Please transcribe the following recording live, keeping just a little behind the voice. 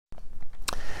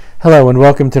Hello and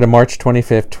welcome to the March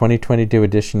 25th, 2022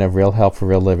 edition of Real Help for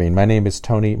Real Living. My name is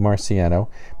Tony Marciano,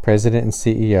 President and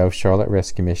CEO of Charlotte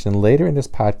Rescue Mission. Later in this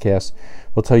podcast,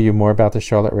 we'll tell you more about the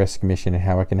Charlotte Rescue Mission and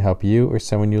how it can help you or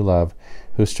someone you love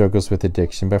who struggles with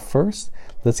addiction. But first,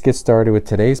 let's get started with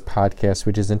today's podcast,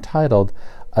 which is entitled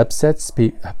Upset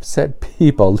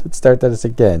People. Let's start that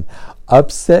again.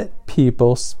 Upset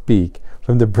People Speak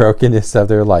from the Brokenness of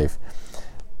Their Life.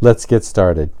 Let's get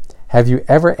started. Have you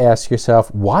ever asked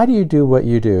yourself, why do you do what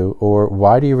you do, or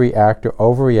why do you react or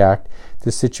overreact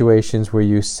to situations where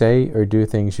you say or do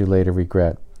things you later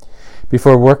regret?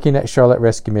 Before working at Charlotte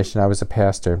Rescue Mission, I was a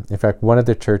pastor. In fact, one of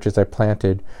the churches I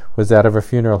planted was out of a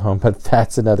funeral home, but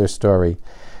that's another story.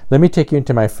 Let me take you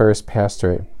into my first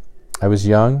pastorate. I was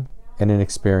young and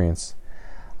inexperienced.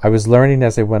 I was learning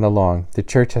as I went along. The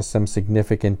church has some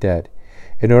significant debt.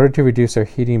 In order to reduce our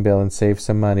heating bill and save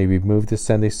some money, we moved the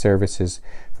Sunday services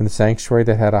from the sanctuary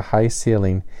that had a high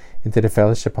ceiling into the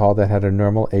fellowship hall that had a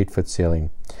normal 8-foot ceiling.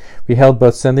 We held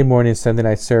both Sunday morning and Sunday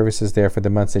night services there for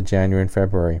the months of January and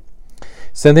February.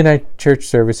 Sunday night church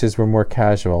services were more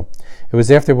casual. It was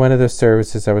after one of those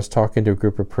services I was talking to a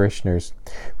group of parishioners.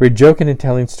 We were joking and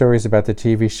telling stories about the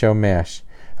TV show MASH.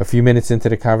 A few minutes into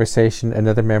the conversation,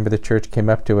 another member of the church came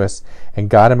up to us and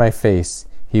got in my face.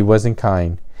 He wasn't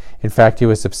kind. In fact, he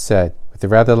was upset. With a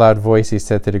rather loud voice, he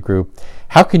said to the group,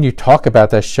 "How can you talk about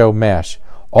that show MASH?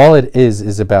 All it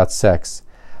is about sex.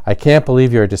 I can't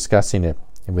believe you are discussing it."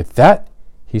 And with that,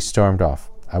 he stormed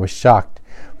off. I was shocked.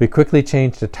 We quickly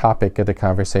changed the topic of the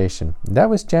conversation.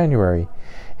 That was January.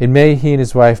 In May, he and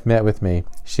his wife met with me.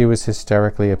 She was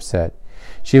hysterically upset.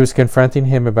 She was confronting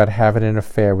him about having an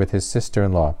affair with his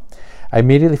sister-in-law. I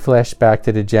immediately flashed back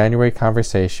to the January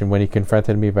conversation when he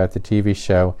confronted me about the TV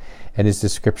show and his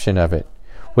description of it.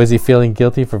 Was he feeling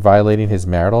guilty for violating his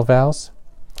marital vows?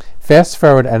 Fast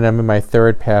forward, and I'm in my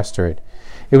third pastorate.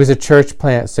 It was a church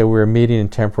plant, so we were meeting in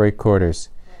temporary quarters.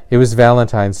 It was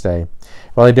Valentine's Day.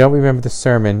 While I don't remember the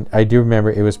sermon, I do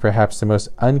remember it was perhaps the most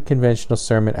unconventional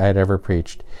sermon I had ever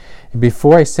preached. And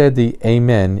before I said the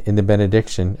Amen in the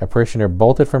benediction, a parishioner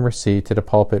bolted from her seat to the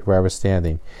pulpit where I was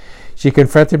standing. She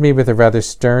confronted me with a rather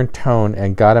stern tone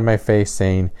and got in my face,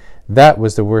 saying, "That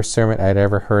was the worst sermon I had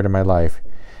ever heard in my life."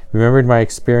 Remembered my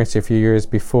experience a few years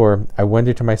before, I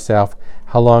wondered to myself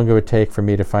how long it would take for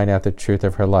me to find out the truth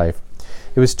of her life.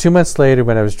 It was 2 months later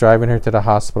when I was driving her to the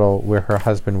hospital where her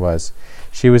husband was.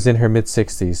 She was in her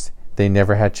mid-60s. They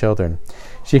never had children.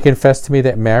 She confessed to me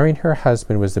that marrying her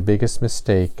husband was the biggest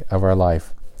mistake of our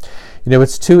life. You know,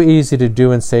 it's too easy to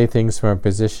do and say things from a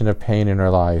position of pain in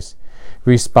our lives.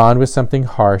 We respond with something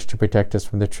harsh to protect us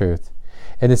from the truth.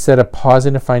 And instead of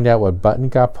pausing to find out what button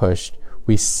got pushed,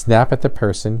 we snap at the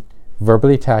person,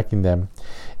 verbally attacking them.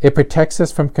 It protects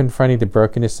us from confronting the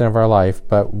brokenness of our life,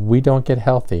 but we don't get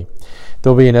healthy.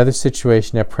 There will be another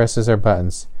situation that presses our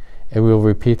buttons, and we will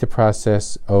repeat the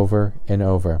process over and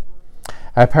over.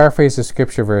 I paraphrase the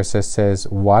scripture verse that says,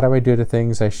 "Why do I do the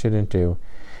things I shouldn't do,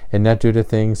 and not do the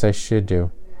things I should do?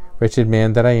 Wretched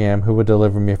man that I am, who will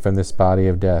deliver me from this body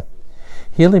of death?"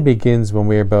 Healing begins when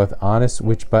we are both honest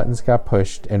which buttons got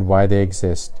pushed and why they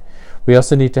exist. We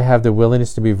also need to have the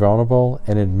willingness to be vulnerable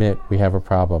and admit we have a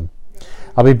problem.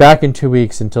 I'll be back in 2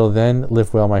 weeks. Until then,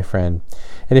 live well, my friend.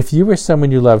 And if you or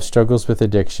someone you love struggles with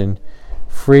addiction,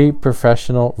 free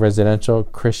professional residential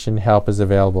Christian help is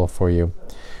available for you.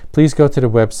 Please go to the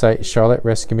website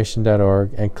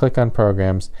charlotterescuemission.org and click on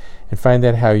programs and find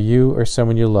out how you or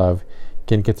someone you love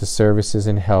can get the services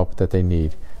and help that they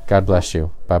need. God bless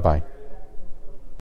you. Bye-bye.